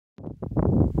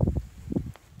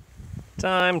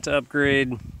Time to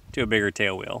upgrade to a bigger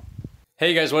tail wheel.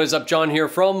 Hey guys, what is up? John here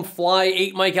from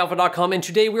fly8mikealpha.com, and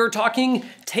today we are talking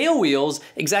tail wheels.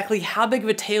 Exactly how big of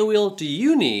a tail wheel do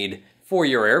you need for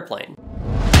your airplane?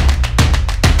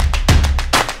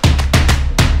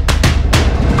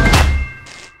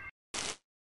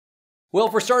 Well,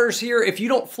 for starters here, if you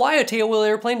don't fly a tailwheel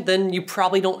airplane, then you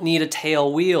probably don't need a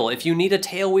tail wheel. If you need a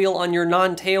tail wheel on your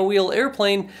non-tail wheel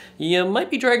airplane, you might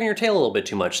be dragging your tail a little bit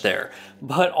too much there.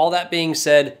 But all that being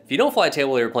said, if you don't fly a tail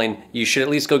wheel airplane, you should at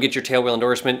least go get your tail wheel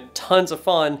endorsement. Tons of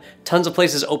fun, tons of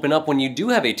places open up when you do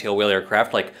have a tail wheel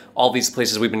aircraft, like all these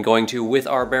places we've been going to with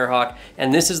our Bearhawk.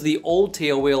 And this is the old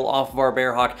tail wheel off of our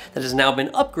Bearhawk that has now been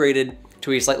upgraded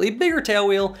to a slightly bigger tail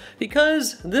wheel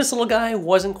because this little guy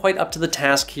wasn't quite up to the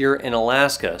task here in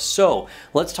Alaska. So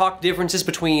let's talk differences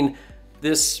between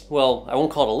this, well, I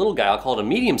won't call it a little guy, I'll call it a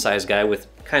medium-sized guy with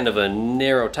kind of a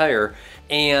narrow tire,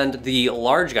 and the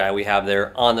large guy we have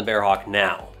there on the Bearhawk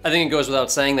now. I think it goes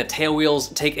without saying that tail wheels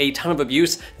take a ton of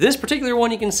abuse. This particular one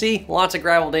you can see lots of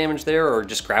gravel damage there, or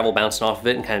just gravel bouncing off of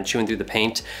it and kind of chewing through the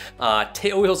paint.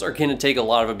 Tail wheels are gonna take a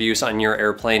lot of abuse on your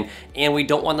airplane, and we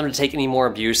don't want them to take any more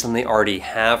abuse than they already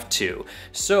have to.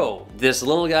 So this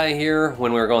little guy here,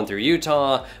 when we were going through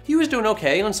Utah, he was doing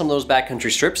okay on some of those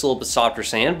backcountry strips, a little bit softer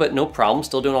sand, but no problem,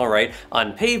 still doing all right.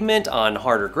 On pavement, on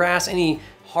harder grass, any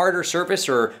harder surface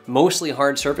or mostly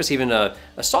hard surface, even a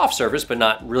soft surface, but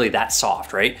not really that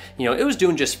soft, right? You know, it was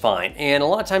doing just fine. And a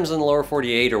lot of times in the lower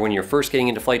 48 or when you're first getting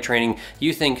into flight training,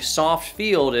 you think soft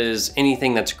field is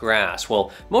anything that's grass.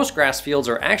 Well, most grass fields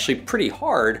are actually pretty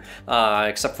hard,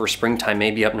 except for springtime,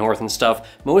 maybe up north and stuff.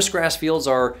 Most grass fields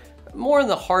are more in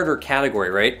the harder category,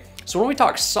 right? So when we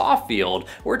talk soft field,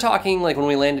 we're talking like when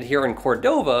we landed here in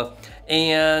Cordova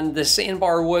and the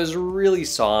sandbar was really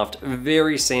soft,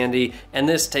 very sandy, and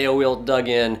this tail wheel dug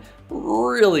in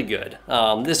really good.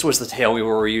 This was the tail wheel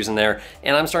we were using there,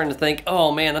 and I'm starting to think,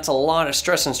 oh man, that's a lot of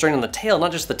stress and strain on the tail,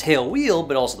 not just the tail wheel,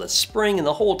 but also the spring and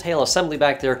the whole tail assembly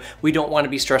back there. We don't want to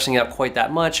be stressing out quite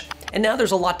that much. And now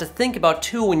there's a lot to think about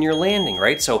too when you're landing,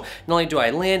 right? So not only do I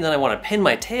land, then I want to pin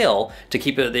my tail to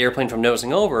keep the airplane from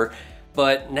nosing over,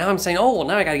 but now I'm saying, oh, well,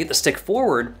 now I got to get the stick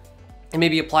forward and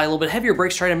maybe apply a little bit heavier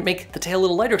brakes, try to make the tail a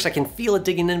little lighter because I can feel it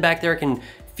digging in back there. I can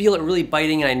feel it really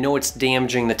biting, and I know it's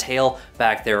damaging the tail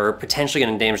back there, or potentially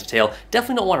going to damage the tail.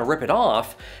 Definitely don't want to rip it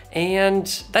off, and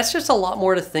that's just a lot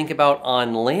more to think about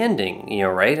on landing, you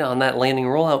know, right? On that landing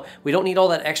rollout, we don't need all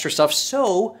that extra stuff,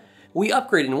 so we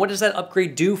upgraded. And what does that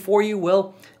upgrade do for you?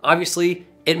 Well, obviously,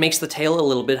 it makes the tail a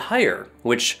little bit higher,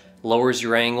 which lowers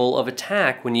your angle of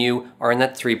attack when you are in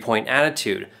that three-point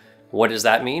attitude. What does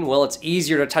that mean? Well, it's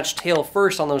easier to touch tail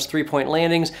first on those three-point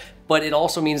landings, but it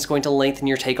also means it's going to lengthen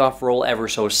your takeoff roll ever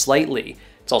so slightly.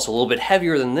 It's also a little bit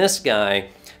heavier than this guy,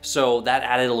 so that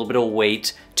added a little bit of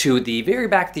weight to the very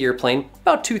back of the airplane,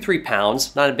 about 2-3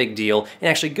 pounds, not a big deal, and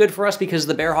actually good for us because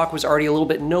the Bearhawk was already a little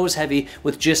bit nose heavy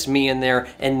with just me in there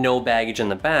and no baggage in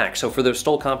the back. So for those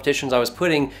STOL competitions, I was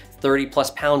putting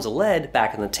 30+ pounds of lead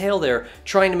back in the tail there,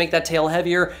 trying to make that tail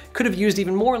heavier. Could have used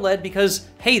even more lead because,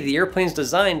 hey, the airplane's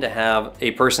designed to have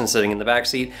a person sitting in the back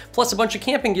seat, plus a bunch of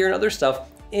camping gear and other stuff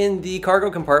in the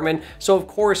cargo compartment. So of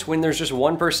course, when there's just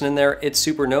one person in there, it's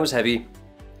super nose heavy,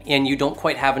 and you don't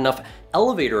quite have enough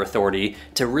elevator authority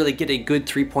to really get a good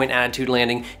three-point attitude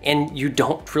landing, and you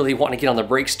don't really want to get on the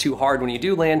brakes too hard when you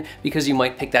do land because you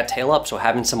might pick that tail up, so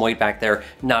having some weight back there,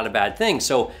 not a bad thing.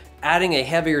 So adding a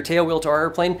heavier tail wheel to our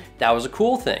airplane, that was a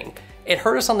cool thing. It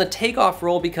hurt us on the takeoff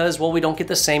roll because, well, we don't get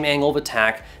the same angle of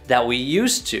attack that we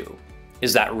used to.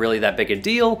 Is that really that big a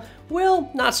deal? Well,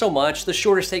 not so much. The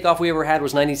shortest takeoff we ever had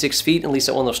was 96 feet, at least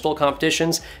at one of those STOL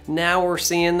competitions. Now we're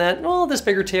seeing that, well, this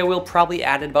bigger tail wheel probably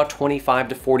added about 25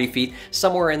 to 40 feet,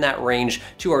 somewhere in that range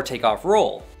to our takeoff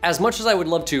roll. As much as I would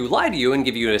love to lie to you and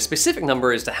give you a specific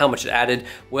number as to how much it added,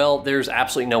 well, there's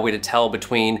absolutely no way to tell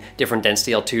between different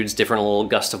density altitudes, different little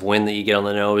gusts of wind that you get on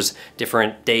the nose,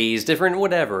 different days, different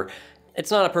whatever.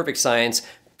 It's not a perfect science.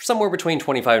 Somewhere between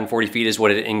 25 and 40 feet is what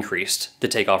it increased the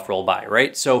takeoff roll by,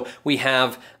 right? So we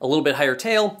have a little bit higher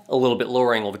tail, a little bit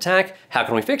lower angle of attack. How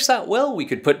can we fix that? Well, we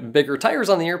could put bigger tires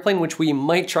on the airplane, which we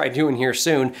might try doing here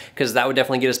soon, because that would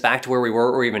definitely get us back to where we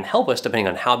were, or even help us depending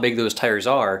on how big those tires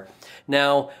are.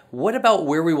 Now, what about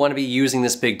where we want to be using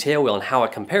this big tail wheel and how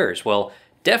it compares? Well,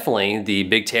 definitely the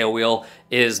big tail wheel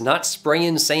is not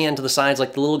spraying sand to the sides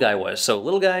like the little guy was. So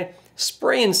little guy,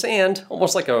 spraying sand,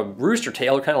 almost like a rooster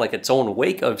tail, or kind of like its own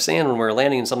wake of sand when we were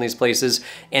landing in some of these places,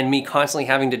 and me constantly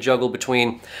having to juggle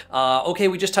between, okay,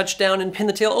 we just touched down and pin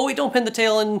the tail, oh wait, don't pin the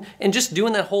tail, and just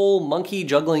doing that whole monkey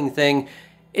juggling thing.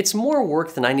 It's more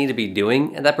work than I need to be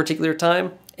doing at that particular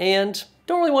time, and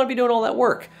don't really want to be doing all that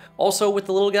work. Also with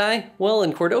the little guy, well,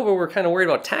 in Cordova we're kind of worried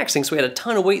about taxiing, so we had a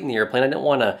ton of weight in the airplane. I didn't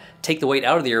want to take the weight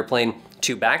out of the airplane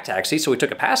to back taxi, so we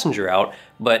took a passenger out,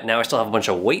 but now I still have a bunch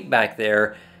of weight back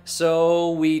there.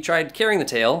 So we tried carrying the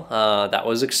tail. That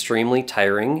was extremely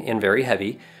tiring and very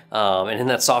heavy. And in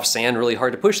that soft sand, really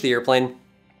hard to push the airplane.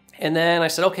 And then I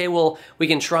said, okay, well, we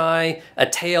can try a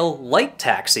tail light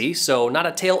taxi. So not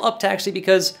a tail up taxi,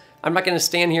 because I'm not gonna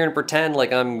stand here and pretend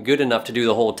like I'm good enough to do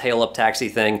the whole tail up taxi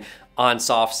thing on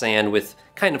soft sand with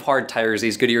kind of hard tires.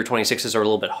 These Goodyear 26s are a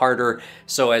little bit harder.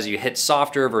 So as you hit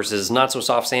softer versus not so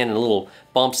soft sand and little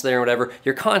bumps there or whatever,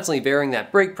 you're constantly varying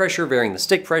that brake pressure, varying the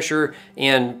stick pressure,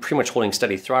 and pretty much holding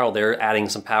steady throttle there, adding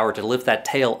some power to lift that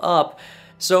tail up.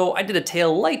 So I did a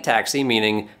tail light taxi,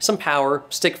 meaning some power,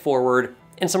 stick forward,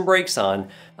 and some brakes on,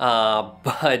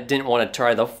 but didn't want to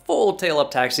try the full tail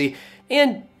up taxi.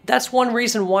 And that's one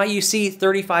reason why you see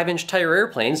 35-inch tire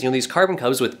airplanes, you know, these Carbon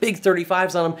Cubs with big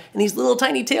 35s on them and these little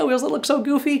tiny tail wheels that look so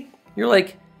goofy. You're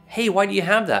like, hey, why do you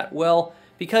have that? Well,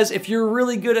 because if you're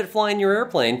really good at flying your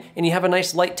airplane and you have a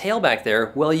nice light tail back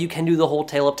there, well, you can do the whole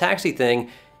tail up taxi thing.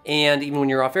 And even when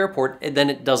you're off airport, then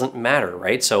it doesn't matter,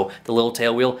 right? So the little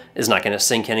tail wheel is not going to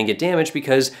sink in and get damaged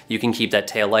because you can keep that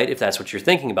tail light if that's what you're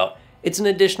thinking about. It's an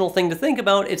additional thing to think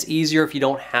about. It's easier if you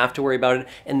don't have to worry about it.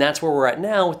 And that's where we're at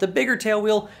now with the bigger tail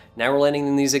wheel. Now we're landing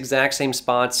in these exact same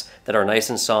spots that are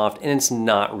nice and soft, and it's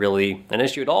not really an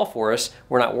issue at all for us.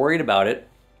 We're not worried about it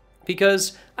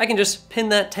because I can just pin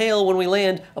that tail when we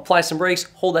land, apply some brakes,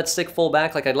 hold that stick full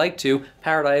back like I'd like to,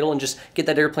 power to idle, and just get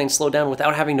that airplane slowed down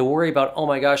without having to worry about, oh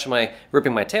my gosh, am I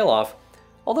ripping my tail off?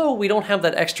 Although we don't have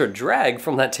that extra drag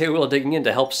from that tail wheel digging in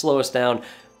to help slow us down.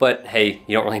 But hey,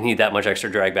 you don't really need that much extra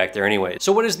drag back there anyway.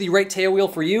 So what is the right tail wheel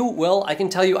for you? Well, I can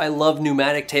tell you I love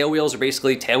pneumatic tail wheels, or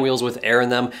basically tail wheels with air in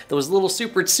them. Those little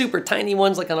super tiny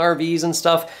ones like on RVs and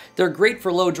stuff. They're great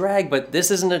for low drag, but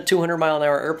this isn't a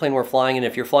 200-mile-an-hour airplane we're flying, and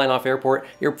if you're flying off airport,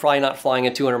 you're probably not flying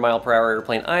a 200-mile-per-hour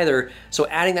airplane either. So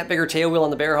adding that bigger tail wheel on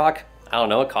the Bearhawk, I don't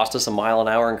know, it cost us a mile an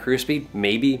hour in cruise speed,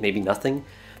 maybe nothing.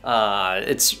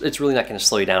 It's really not gonna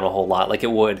slow you down a whole lot like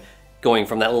it would going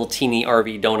from that little teeny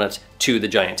RV donut to the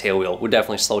giant tail wheel. Would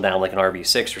definitely slow down like an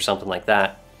RV6 or something like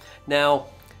that. Now,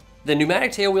 the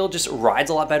pneumatic tail wheel just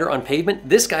rides a lot better on pavement.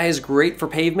 This guy is great for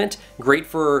pavement, great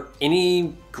for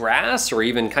any grass or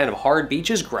even kind of hard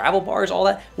beaches, gravel bars, all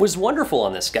that was wonderful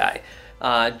on this guy.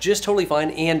 Just totally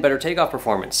fine, and better takeoff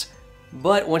performance.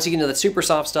 But once you get into that super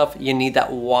soft stuff, you need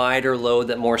that wider load,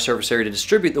 that more surface area to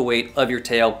distribute the weight of your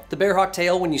tail. The Bearhawk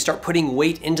tail, when you start putting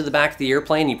weight into the back of the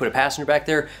airplane, you put a passenger back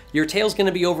there, your tail's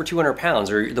gonna be over 200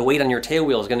 pounds, or the weight on your tail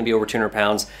wheel is gonna be over 200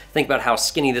 pounds. Think about how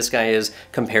skinny this guy is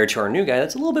compared to our new guy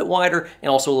that's a little bit wider and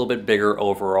also a little bit bigger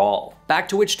overall. Back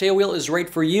to which tail wheel is right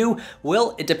for you?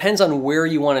 Well, it depends on where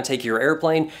you want to take your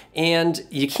airplane, and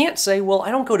you can't say, well,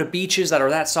 I don't go to beaches that are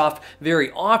that soft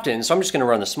very often, so I'm just gonna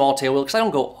run the small tail wheel because I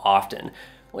don't go often.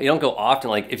 Well, you don't go often.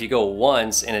 Like if you go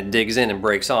once and it digs in and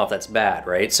breaks off, that's bad,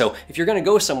 right? So if you're gonna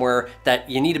go somewhere that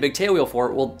you need a big tail wheel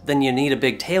for, well, then you need a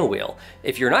big tail wheel.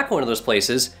 If you're not going to those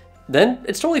places, then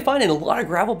it's totally fine. And a lot of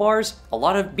gravel bars, a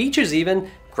lot of beaches even,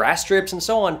 grass strips and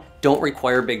so on, don't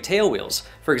require big tail wheels.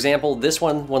 For example, this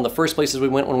one of the first places we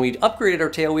went when we upgraded our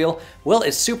tail wheel, well,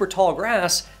 it's super tall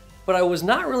grass, but I was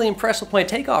not really impressed with my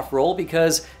takeoff roll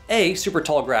because A, super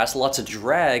tall grass, lots of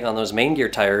drag on those main gear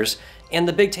tires, and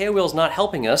the big tail wheel is not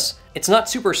helping us. It's not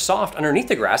super soft underneath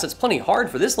the grass. It's plenty hard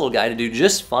for this little guy to do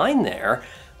just fine there,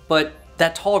 but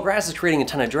that tall grass is creating a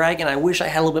ton of drag, and I wish I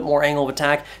had a little bit more angle of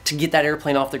attack to get that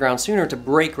airplane off the ground sooner, to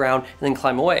break ground and then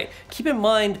climb away. Keep in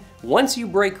mind, once you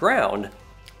break ground,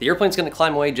 the airplane's gonna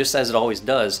climb away just as it always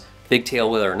does, big tail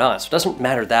wheel or not. So it doesn't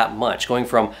matter that much. Going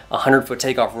from a 100-foot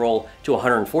takeoff roll to a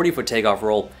 140-foot takeoff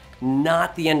roll,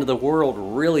 not the end of the world,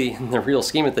 really, in the real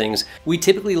scheme of things. We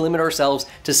typically limit ourselves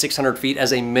to 600 feet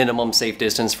as a minimum safe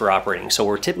distance for operating. So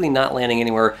we're typically not landing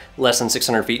anywhere less than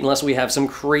 600 feet unless we have some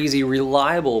crazy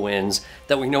reliable winds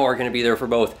that we know are gonna be there for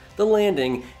both the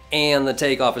landing and the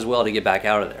takeoff as well to get back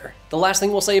out of there. The last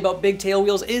thing we'll say about big tail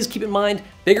wheels is keep in mind,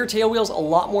 bigger tail wheels a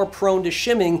lot more prone to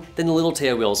shimming than the little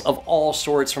tail wheels of all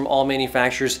sorts from all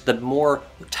manufacturers. The more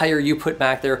tire you put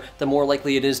back there, the more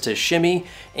likely it is to shimmy,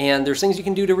 and there's things you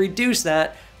can do to reduce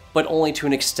that, but only to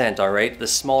an extent, all right? The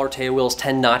smaller tail wheels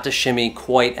tend not to shimmy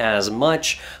quite as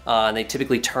much, and they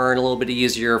typically turn a little bit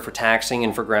easier for taxiing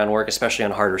and for groundwork, especially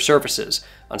on harder surfaces.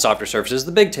 On softer surfaces,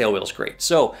 the big tail wheel is great.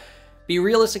 So be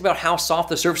realistic about how soft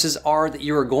the surfaces are that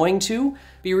you are going to.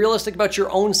 Be realistic about your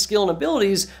own skill and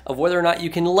abilities of whether or not you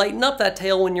can lighten up that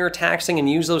tail when you're taxiing and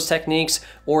use those techniques,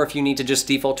 or if you need to just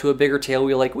default to a bigger tail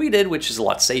wheel like we did, which is a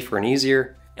lot safer and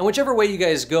easier. And whichever way you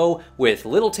guys go with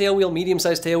little tailwheel,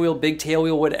 medium-sized tailwheel, big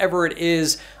tailwheel, whatever it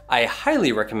is, I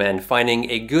highly recommend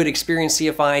finding a good experienced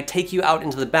CFI, take you out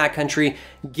into the backcountry,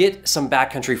 get some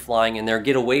backcountry flying in there,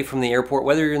 get away from the airport,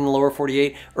 whether you're in the lower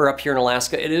 48 or up here in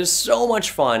Alaska. It is so much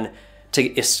fun to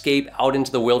escape out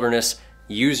into the wilderness,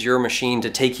 use your machine to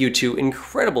take you to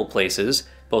incredible places,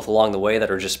 both along the way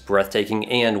that are just breathtaking,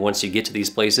 and once you get to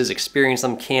these places, experience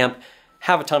them, camp,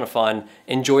 have a ton of fun,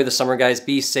 enjoy the summer, guys,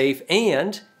 be safe,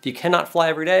 and if you cannot fly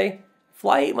every day,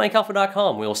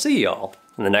 fly8mikealpha.com. We'll see y'all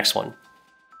in the next one.